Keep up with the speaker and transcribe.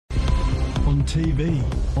on TV,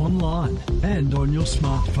 online and on your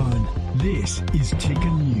smartphone. This is Ticker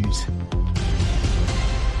News.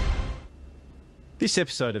 This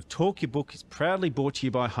episode of Talk Your Book is proudly brought to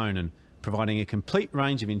you by Honan, providing a complete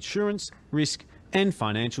range of insurance, risk and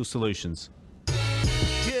financial solutions.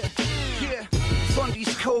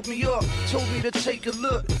 Fundies called me up, told me to take a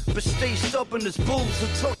look, but stay stubborn as bulls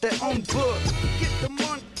and talk their own book. Get the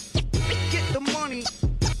money, get the money,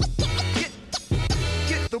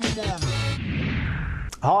 get the money.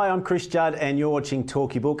 Hi, I'm Chris Judd and you're watching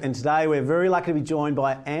Talk Your Book, and today we're very lucky to be joined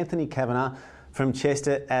by Anthony Kavanagh from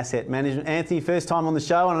Chester Asset Management. Anthony, first time on the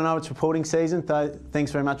show, and I know it's reporting season, so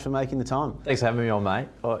thanks very much for making the time. Thanks for having me on, mate.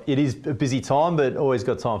 It is a busy time, but always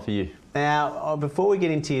got time for you. Now, before we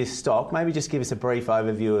get into your stock, maybe just give us a brief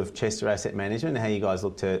overview of Chester Asset Management and how you guys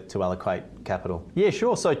look to allocate capital. Yeah,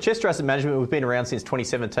 sure. So Chester Asset Management, we've been around since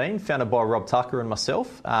 2017, founded by Rob Tucker and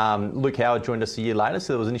myself. Luke Howard joined us a year later,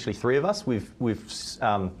 so there was initially three of us. We've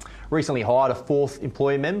recently hired a fourth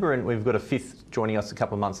employee member, and we've got a fifth joining us a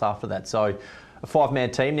couple of months after that. So a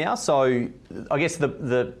five-man team now. So I guess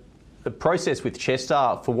the process with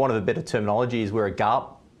Chester, for want of a better terminology, is we're a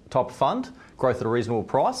GARP type of fund, growth at a reasonable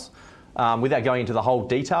price. Without going into the whole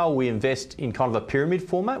detail, we invest in kind of a pyramid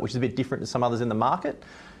format, which is a bit different to some others in the market,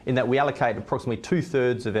 in that we allocate approximately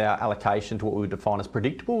 2/3 of our allocation to what we would define as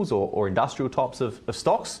predictables or industrial types of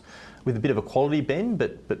stocks, with a bit of a quality bend,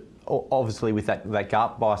 but obviously with that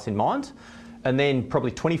GARP bias in mind. And then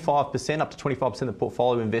probably 25%, up to 25% of the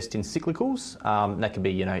portfolio invest in cyclicals. That could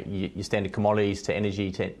be, your standard commodities to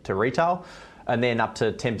energy to retail. And then up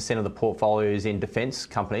to 10% of the portfolio is in defence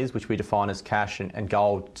companies, which we define as cash and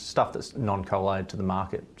gold, stuff that's non-correlated to the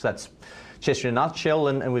market. So that's Chester in a nutshell,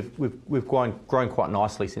 and we've grown quite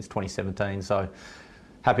nicely since 2017. So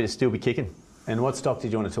happy to still be kicking. And what stock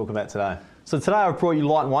did you want to talk about today? So today I've brought you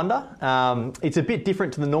Light & Wonder. It's a bit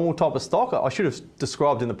different to the normal type of stock. I should have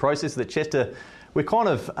described in the process that Chester, we're kind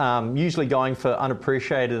of usually going for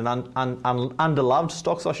unappreciated and underloved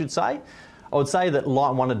stocks, I should say. I would say that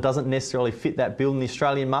Light & Wonder doesn't necessarily fit that bill in the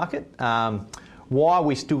Australian market. Why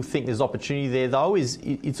we still think there's opportunity there, though, is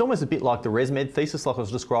it's almost a bit like the ResMed thesis, like I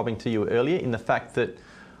was describing to you earlier, in the fact that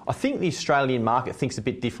I think the Australian market thinks a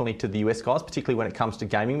bit differently to the US guys, particularly when it comes to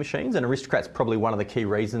gaming machines, and Aristocrat's probably one of the key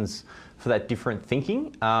reasons for that different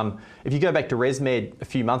thinking. If you go back to ResMed a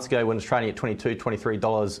few months ago when it was trading at $22,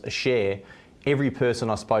 $23 a share, every person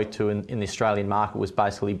I spoke to in the Australian market was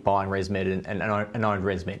basically buying ResMed and owned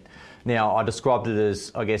ResMed. Now, I described it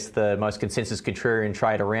as, I guess, the most consensus contrarian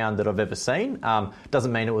trade around that I've ever seen.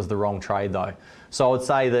 Doesn't mean it was the wrong trade, though. So I would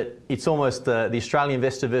say that it's almost the Australian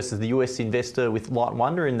investor versus the US investor with Light &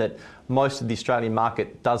 Wonder, in that most of the Australian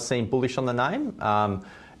market does seem bullish on the name.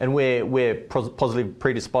 And we're positively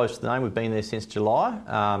predisposed to the name. We've been there since July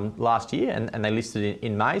last year, and they listed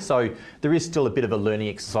in May. So there is still a bit of a learning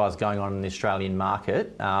exercise going on in the Australian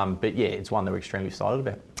market. But yeah, it's one that we're extremely excited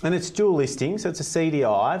about. And it's dual listing, so it's a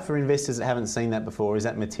CDI. For investors that haven't seen that before, is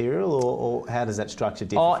that material, or how does that structure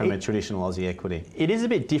differ from a traditional Aussie equity? It is a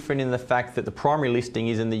bit different in the fact that the primary listing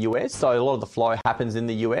is in the US, so a lot of the flow happens in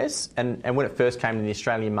the US. And when it first came to the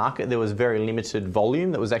Australian market, there was very limited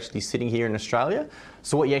volume that was actually sitting here in Australia.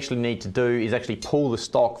 So what you actually need to do is actually pull the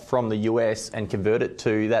stock from the US and convert it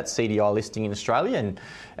to that CDI listing in Australia,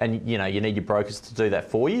 and you need your brokers to do that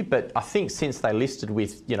for you. But I think since they listed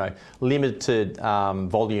with limited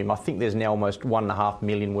volume, I think there's now almost 1.5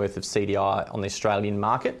 million worth of CDI on the Australian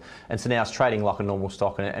market, and so now it's trading like a normal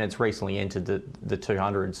stock, and it's recently entered the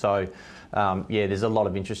 200. So there's a lot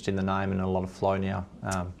of interest in the name and a lot of flow now.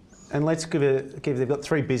 And let's they've got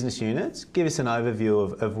three business units. Give us an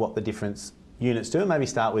overview of what the different units do, and maybe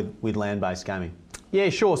start with land-based gaming. Yeah,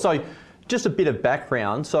 sure. So just a bit of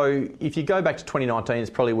background. So if you go back to 2019,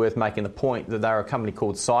 it's probably worth making the point that they were a company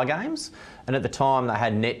called Games, and at the time they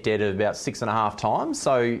had net debt of about 6.5 times.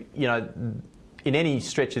 So, in any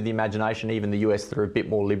stretch of the imagination, even the US that are a bit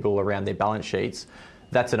more liberal around their balance sheets,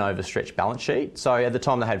 that's an overstretched balance sheet. So at the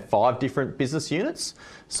time they had 5 different business units.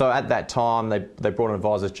 So at that time they brought in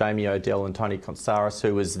advisors Jamie Odell and Tony Consaris,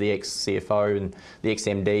 who was the ex-CFO and the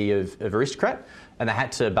ex-MD of Aristocrat. And they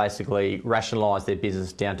had to basically rationalise their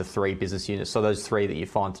business down to 3 business units. So those 3 that you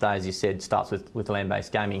find today, as you said, starts with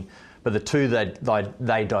land-based gaming. But the 2 that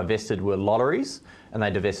they divested were lotteries, and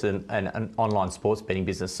they divested an online sports betting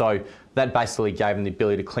business. So that basically gave them the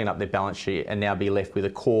ability to clean up their balance sheet and now be left with a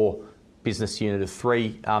core business unit of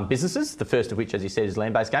 3 businesses, the first of which, as you said, is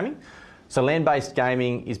land-based gaming. So land-based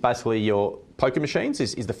gaming is basically your poker machines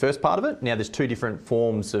is the first part of it. Now there's 2 different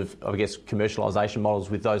forms of, I guess, commercialisation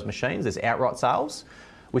models with those machines. There's outright sales,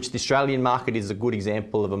 which the Australian market is a good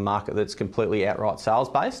example of a market that's completely outright sales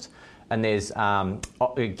based. and there's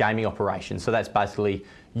gaming operations. So that's basically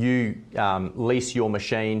you lease your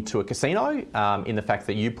machine to a casino in the fact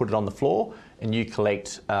that you put it on the floor and you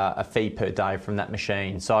collect a fee per day from that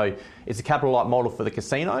machine. So it's a capital light model for the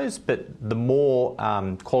casinos, but the more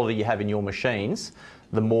quality you have in your machines,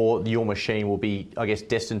 the more your machine will be, I guess,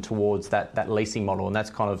 destined towards that leasing model. And that's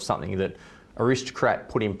kind of something that Aristocrat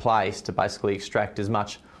put in place to basically extract as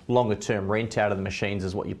much longer term rent out of the machines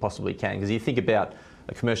as what you possibly can. Because you think about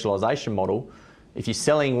a commercialisation model, if you're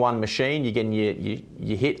selling one machine, you're getting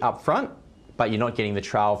your hit up front, but you're not getting the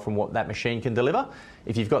trail from what that machine can deliver.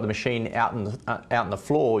 If you've got the machine out on the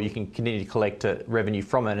floor, you can continue to collect revenue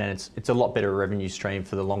from it, and it's a lot better revenue stream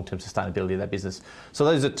for the long-term sustainability of that business. So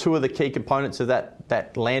those are two of the key components of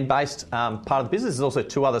that land-based part of the business. There's also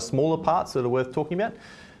two other smaller parts that are worth talking about.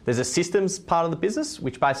 There's a systems part of the business,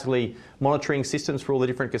 which basically monitoring systems for all the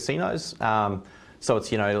different casinos. So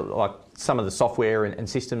it's, like some of the software and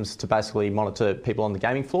systems to basically monitor people on the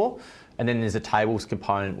gaming floor. And then there's a tables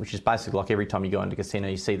component, which is basically like every time you go into a casino,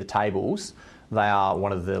 you see the tables. They are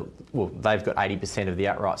they've got 80% of the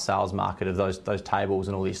outright sales market of those tables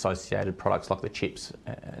and all the associated products like the chips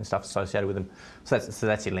and stuff associated with them. So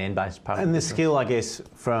that's your land-based part. And the skill, I guess,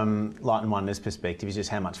 from Light & Wonder's perspective is just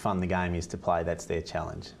how much fun the game is to play. That's their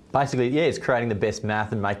challenge. Basically, yeah, it's creating the best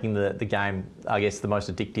math and making the game, I guess, the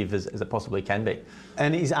most addictive as it possibly can be.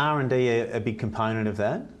 And is R&D a big component of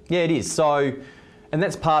that? Yeah, it is. So, and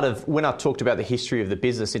that's part of when I talked about the history of the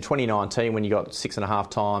business in 2019, when you got 6.5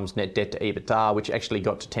 times net debt to EBITDA, which actually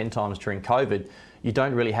got to 10 times during COVID, you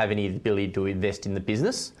don't really have any ability to invest in the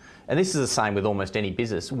business. And this is the same with almost any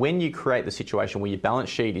business. When you create the situation where your balance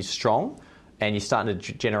sheet is strong and you're starting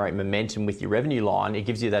to generate momentum with your revenue line, it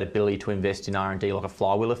gives you that ability to invest in R&D like a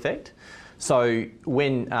flywheel effect. So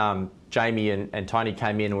when Jamie and Tony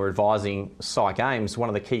came in and were advising Sci Games, one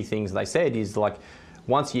of the key things they said is like,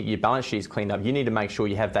 once your balance sheet is cleaned up, you need to make sure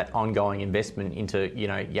you have that ongoing investment into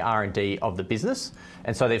your R&D of the business.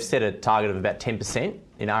 And so they've set a target of about 10%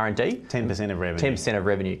 in R&D. 10% of revenue. 10% of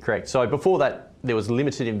revenue, correct. So before that, there was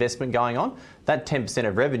limited investment going on. That 10%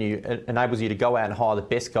 of revenue enables you to go out and hire the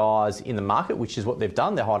best guys in the market, which is what they've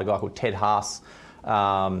done. They hired a guy called Ted Haas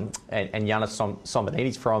and Giannis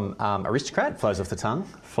Sombanides from Aristocrat. Flows off the tongue.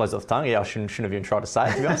 Flows off the tongue. Yeah, I shouldn't have even tried to say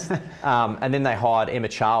it, to be honest. And then they hired Emma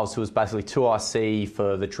Charles, who was basically 2IC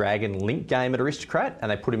for the Dragon Link game at Aristocrat, and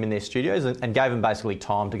they put him in their studios and gave him basically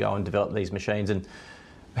time to go and develop these machines. And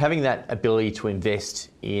having that ability to invest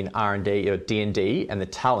in R&D or D&D and the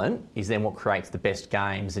talent is then what creates the best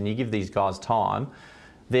games. And you give these guys time,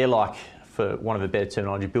 they're like, for want of a better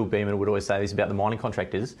terminology, Bill Beeman would always say this about the mining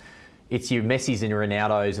contractors, it's your Messis and your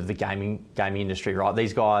Ronaldos of the gaming industry, right?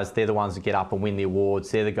 These guys, they're the ones that get up and win the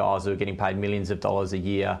awards. They're the guys who are getting paid millions of dollars a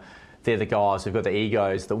year. They're the guys who've got the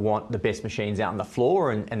egos that want the best machines out on the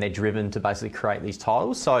floor, and they're driven to basically create these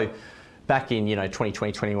titles. So back in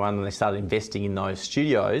 2020, 21, when they started investing in those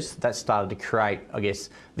studios, that started to create, I guess,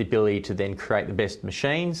 the ability to then create the best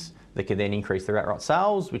machines that can then increase their outright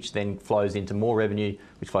sales, which then flows into more revenue,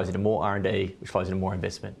 which flows into more R&D, which flows into more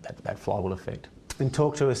investment, that flywheel effect. And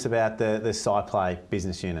talk to us about the SciPlay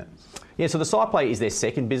business unit. Yeah, so the SciPlay is their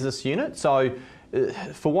second business unit. So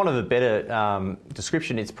for want of a better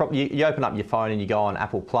description, it's probably you open up your phone and you go on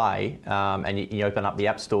Apple Play and you open up the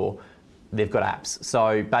App Store, they've got apps.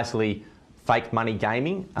 So basically fake money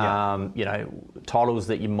gaming, titles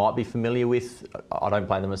that you might be familiar with. I don't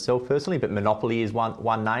play them myself personally, but Monopoly is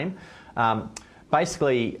one name.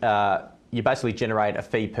 You basically generate a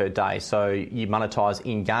fee per day. So you monetize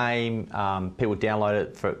in-game, people download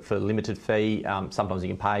it for a limited fee. Sometimes you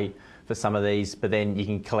can pay for some of these, but then you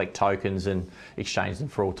can collect tokens and exchange them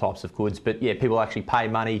for all types of goods. But yeah, people actually pay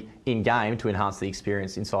money in-game to enhance the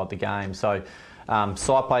experience inside the game. So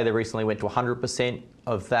SciPlay, they recently went to 100%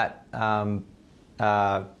 of that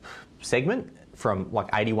segment from like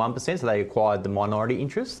 81%. So they acquired the minority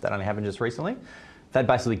interest. That only happened just recently. That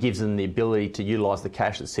basically gives them the ability to utilise the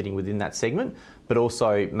cash that's sitting within that segment, but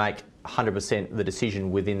also make 100% the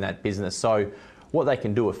decision within that business. So what they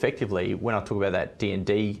can do effectively, when I talk about that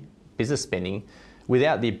D&D business spending,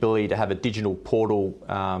 without the ability to have a digital portal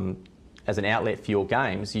as an outlet for your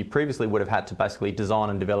games, you previously would have had to basically design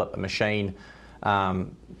and develop a machine,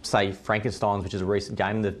 say Frankenstein's, which is a recent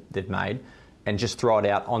game that they've made, and just throw it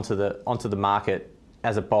out onto the market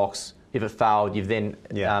as a box. If it failed, you've then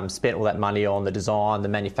spent all that money on the design, the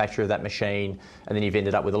manufacture of that machine, and then you've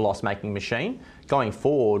ended up with a loss-making machine. Going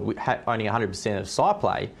forward, owning 100% of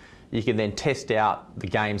SciPlay, you can then test out the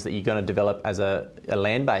games that you're going to develop as a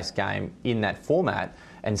land-based game in that format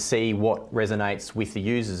and see what resonates with the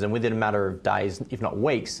users. And within a matter of days, if not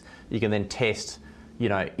weeks, you can then test,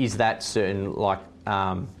 is that certain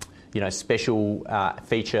special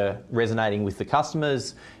feature resonating with the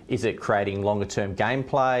customers? Is it creating longer term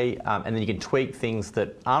gameplay? And then you can tweak things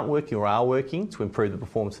that aren't working or are working to improve the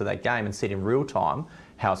performance of that game and see in real time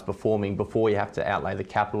how it's performing before you have to outlay the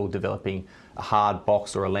capital developing a hard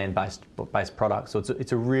box or a land-based product. So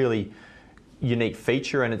it's a really unique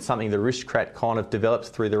feature, and it's something the Aristocrat kind of develops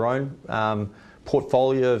through their own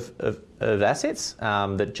portfolio of assets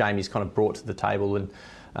that Jamie's kind of brought to the table, and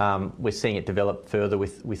we're seeing it develop further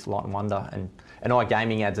with Light & Wonder, and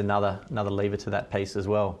iGaming adds another lever to that piece as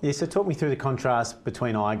well. Yeah, so talk me through the contrast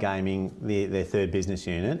between iGaming, their third business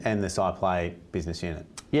unit, and the SciPlay business unit.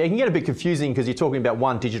 Yeah, it can get a bit confusing because you're talking about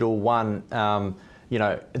one digital, one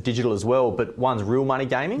digital as well, but one's real money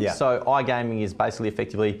gaming. Yeah. So iGaming is basically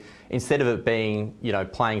effectively, instead of it being,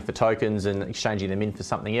 playing for tokens and exchanging them in for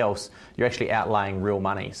something else, you're actually outlaying real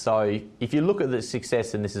money. So if you look at the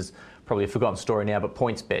success, and this is probably a forgotten story now, but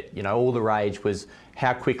PointsBet, all the rage was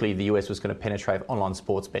how quickly the US was going to penetrate online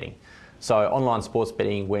sports betting. So online sports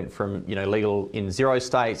betting went from, legal in 0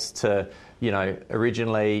 states to,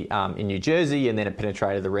 originally in New Jersey, and then it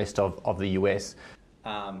penetrated the rest of the US.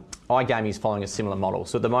 iGaming is following a similar model.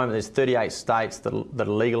 So at the moment, there's 38 states that are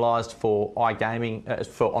legalised for iGaming,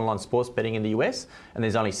 for online sports betting in the US, and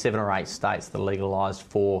there's only 7 or 8 states that are legalised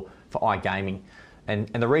for iGaming. And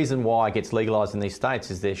the reason why it gets legalised in these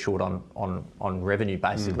states is they're short on revenue,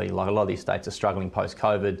 basically. Like a lot of these states are struggling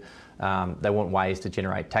post-COVID. They want ways to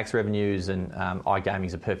generate tax revenues, and iGaming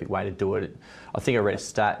is a perfect way to do it. I think I read a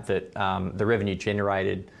stat that the revenue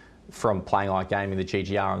generated from playing iGaming, the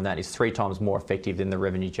GGR on that, is 3 times more effective than the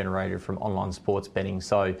revenue generated from online sports betting.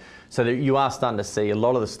 So you are starting to see a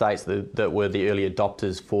lot of the states that were the early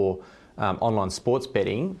adopters for online sports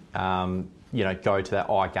betting, go to that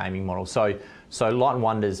iGaming model. So Light &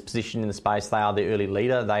 Wonder's position in the space, they are the early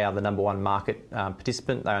leader. They are the number 1 market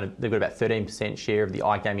participant. They've got about 13% share of the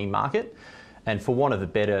iGaming market. And for want of a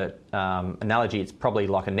better analogy, it's probably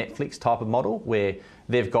like a Netflix type of model where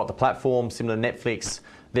they've got the platform similar to Netflix.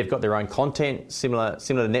 They've got their own content similar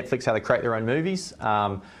to Netflix, how they create their own movies.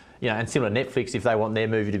 And similar to Netflix, if they want their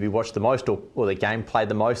movie to be watched the most or their game played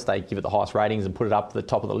the most, they give it the highest ratings and put it up to the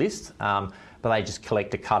top of the list. But they just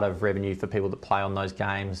collect a cut of revenue for people that play on those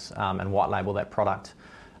games and white label that product.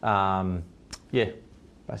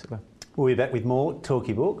 Basically. We'll be back with more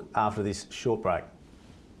Talkie Book after this short break.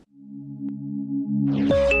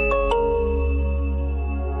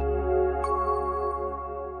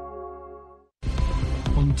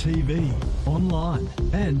 On TV, online,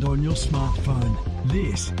 and on your smartphone.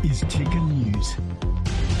 This is Ticker News.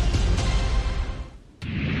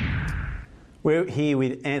 We're here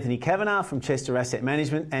with Anthony Kavanagh from Chester Asset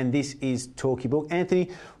Management, and this is Talkie Book.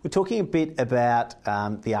 Anthony, we're talking a bit about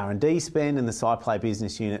the R&D spend and the SciPlay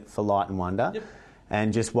business unit for Light & Wonder,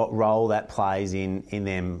 and just what role that plays in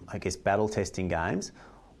them, battle testing games.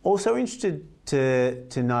 Also interested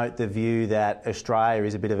to note the view that Australia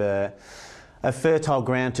is a bit of a fertile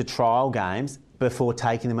ground to trial games before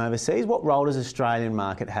taking them overseas. What role does the Australian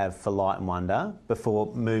market have for Light & Wonder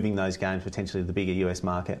before moving those games potentially to the bigger US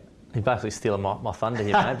market? You're basically stealing my thunder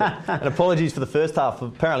here, mate. And apologies for the first half.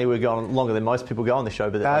 Apparently we're going longer than most people go on the show.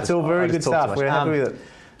 But that's all very good stuff. We're happy with it.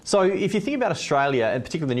 So if you think about Australia, and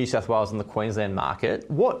particularly the New South Wales and the Queensland market,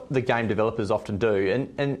 what the game developers often do,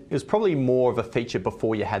 and it was probably more of a feature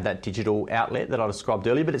before you had that digital outlet that I described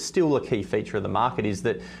earlier, but it's still a key feature of the market, is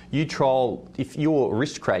that you trial, if you're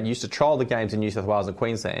Aristocrat, you used to trial the games in New South Wales and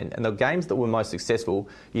Queensland, and the games that were most successful,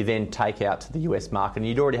 you then take out to the US market, and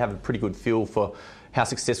you'd already have a pretty good feel for how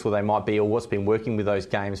successful they might be or what's been working with those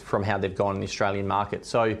games from how they've gone in the Australian market.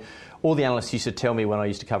 So all the analysts used to tell me when I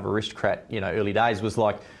used to cover Aristocrat, early days, was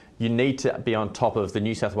like, you need to be on top of the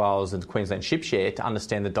New South Wales and Queensland ship share to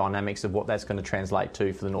understand the dynamics of what that's going to translate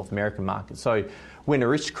to for the North American market. So when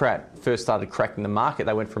Aristocrat first started cracking the market,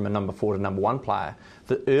 they went from a number 4 to number 1 player.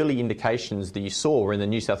 The early indications that you saw were in the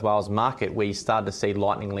New South Wales market, where you started to see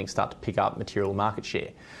Lightning Link start to pick up material market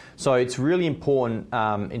share. So it's really important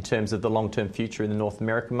in terms of the long-term future in the North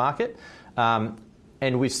American market.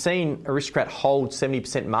 And we've seen Aristocrat hold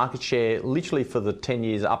 70% market share literally for the 10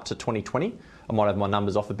 years up to 2020. I might have my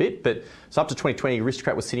numbers off a bit, but so up to 2020,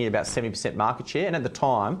 Aristocrat was sitting at about 70% market share. And at the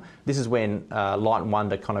time, this is when Light &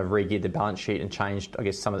 Wonder kind of re-geared the balance sheet and changed,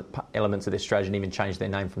 some of the elements of their strategy, and even changed their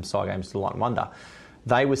name from Cygames to Light & Wonder.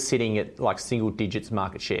 They were sitting at like single digits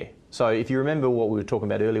market share. So if you remember what we were talking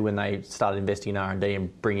about earlier when they started investing in R&D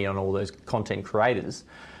and bringing on all those content creators,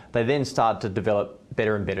 they then started to develop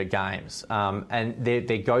better and better games, and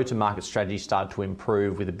their go-to-market strategy started to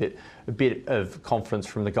improve with a bit of confidence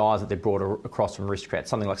from the guys that they brought across from Aristocrat.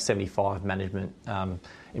 Something like 75 management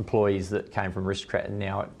employees that came from Aristocrat and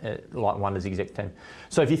now at Light & Wonder's exec team.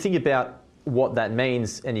 So if you think about what that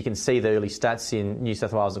means, and you can see the early stats in New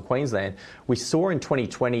South Wales and Queensland, we saw in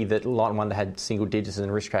 2020 that Light & Wonder had single digits and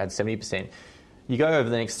Aristocrat had 70%. You go over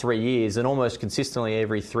the next 3 years, and almost consistently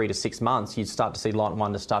every 3 to 6 months, you'd start to see Light &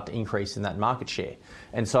 Wonder start to increase in that market share.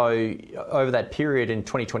 And so over that period in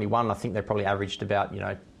 2021, I think they probably averaged about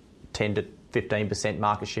 10 to 15%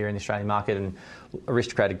 market share in the Australian market, and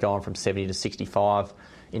Aristocrat had gone from 70 to 65.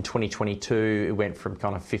 In 2022, it went from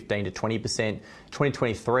kind of 15 to 20%.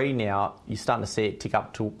 2023 now, you're starting to see it tick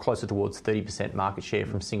up to closer towards 30% market share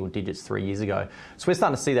from single digits 3 years ago. So we're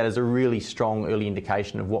starting to see that as a really strong early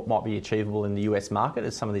indication of what might be achievable in the US market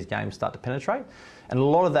as some of these games start to penetrate. And a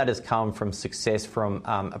lot of that has come from success from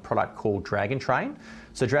a product called Dragon Train.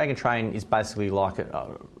 So Dragon Train is basically like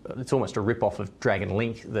it's almost a rip-off of Dragon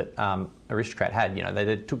Link that Aristocrat had.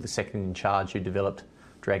 They took the second in charge who developed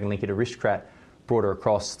Dragon Link at Aristocrat, brought her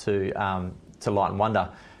across to Light & Wonder.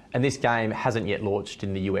 And this game hasn't yet launched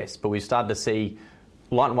in the US, but we've started to see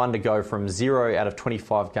Light & Wonder go from 0 out of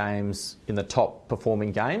 25 games in the top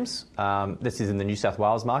performing games, this is in the New South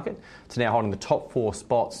Wales market, to now holding the top 4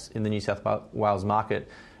 spots in the New South Wales market.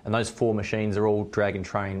 And those 4 machines are all Dragon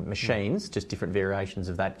Train machines, just different variations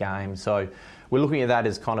of that game. So we're looking at that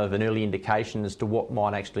as kind of an early indication as to what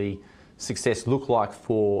might actually success look like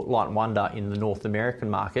for Light & Wonder in the North American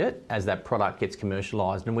market as that product gets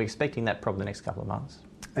commercialised, and we're expecting that probably the next couple of months.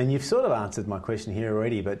 And you've sort of answered my question here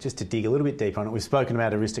already, but just to dig a little bit deeper on it, we've spoken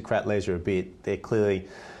about Aristocrat Leisure a bit. They're clearly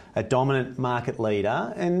a dominant market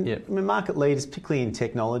leader, and Yep. I mean, market leaders, particularly in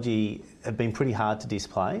technology, have been pretty hard to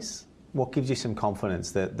displace. What gives you some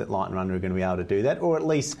confidence that Light & Wonder are going to be able to do that, or at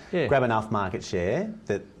least grab enough market share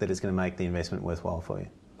that is going to make the investment worthwhile for you?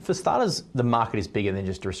 For starters, the market is bigger than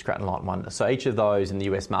just Aristocrat and Light & Wonder. So each of those in the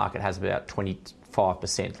US market has about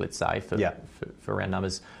 25%, let's say, for round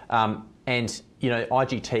numbers. And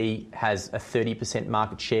IGT has a 30%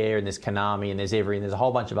 market share, and there's Konami, and there's Every, and there's a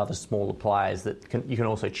whole bunch of other smaller players that you can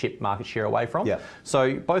also chip market share away from. Yeah.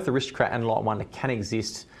 So both Aristocrat and Light & Wonder can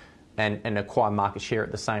exist and acquire market share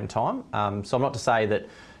at the same time. So I'm not to say that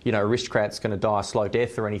Aristocrat's going to die a slow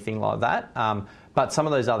death or anything like that. But some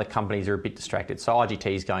of those other companies are a bit distracted. So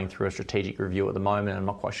IGT is going through a strategic review at the moment. I'm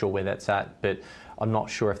not quite sure where that's at, but I'm not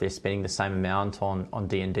sure if they're spending the same amount on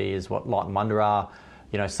D&D as what Light & Wonder are.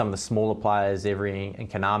 Some of the smaller players, Every and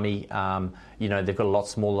Konami, they've got a lot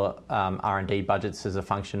smaller R&D budgets as a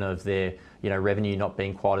function of their revenue not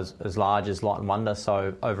being quite as large as Light & Wonder.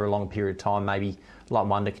 So over a long period of time, maybe Light &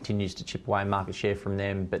 Wonder continues to chip away market share from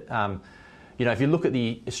them. But if you look at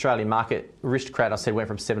the Australian market, Aristocrat, I said, went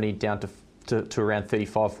from 70 down to around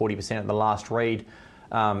 35, 40% at the last read.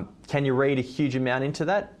 Can you read a huge amount into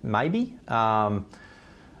that? Maybe.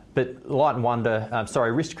 But Light & Wonder,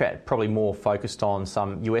 Aristocrat probably more focused on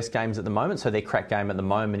some US games at the moment. So their crack game at the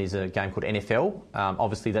moment is a game called NFL.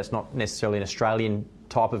 Obviously, that's not necessarily an Australian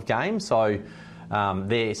type of game. So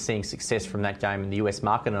they're seeing success from that game in the US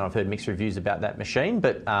market, and I've heard mixed reviews about that machine.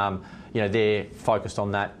 But they're focused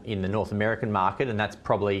on that in the North American market, and that's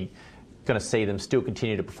probably going to see them still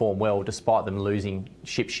continue to perform well despite them losing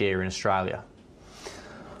ship share in Australia.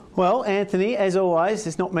 Well, Anthony, as always,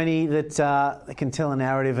 there's not many that can tell a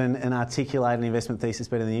narrative and articulate an investment thesis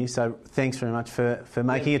better than you. So thanks very much for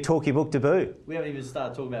making a Talk Your Book debut. We haven't even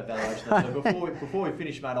started talking about valuation. So before we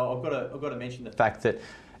finish, mate, I've got to mention the fact that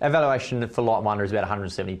our valuation for Light & Wonder is about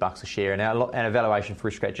 $170 a share, and our valuation for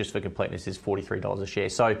Aristocrat, just for completeness, is $43 a share.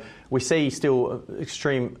 So we see still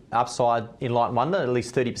extreme upside in Light & Wonder, at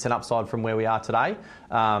least 30% upside from where we are today.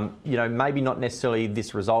 Maybe not necessarily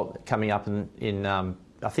this result coming up in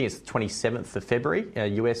I think it's the 27th of February,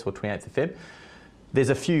 US, or 28th of Feb.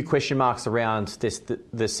 There's a few question marks around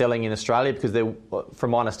the selling in Australia because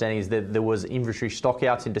from my understanding is that there was inventory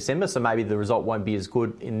stockouts in December, so maybe the result won't be as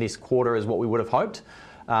good in this quarter as what we would have hoped.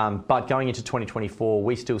 But going into 2024,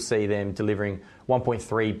 we still see them delivering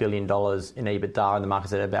 $1.3 billion in EBITDA, and the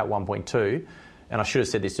market's at about 1.2. And I should have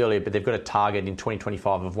said this earlier, but they've got a target in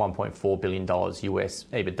 2025 of $1.4 billion US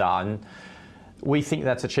EBITDA. And we think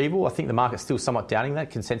that's achievable. I think the market's still somewhat doubting that.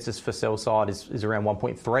 Consensus for sell side is around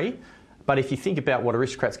 1.3. But if you think about what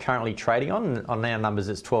Aristocrat's currently trading on our numbers,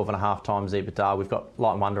 it's 12.5 times EBITDA. We've got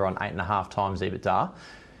Light & Wonder on 8.5 times EBITDA.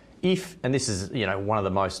 And this is one of the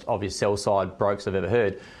most obvious sell side brokes I've ever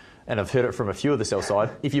heard, and I've heard it from a few of the sell side.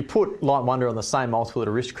 If you put Light & Wonder on the same multiple that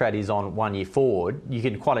Aristocrat is on 1 year forward, you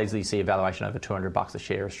can quite easily see a valuation over $200 a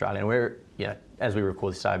share Australian. We're, as we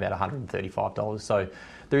record this today, about $135. So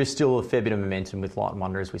there is still a fair bit of momentum with Light &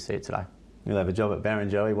 Wonder as we see it today. You'll have a job at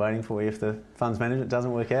Barrenjoey waiting for you if the funds management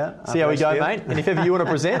doesn't work out. See how we go, mate. And if ever you want to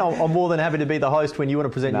present, I'm more than happy to be the host when you want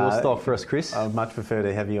to present your stock for us, Chris. I'd much prefer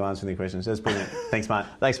to have you answering the questions. That's brilliant. Thanks, mate.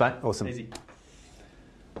 Thanks, mate. Awesome. Easy.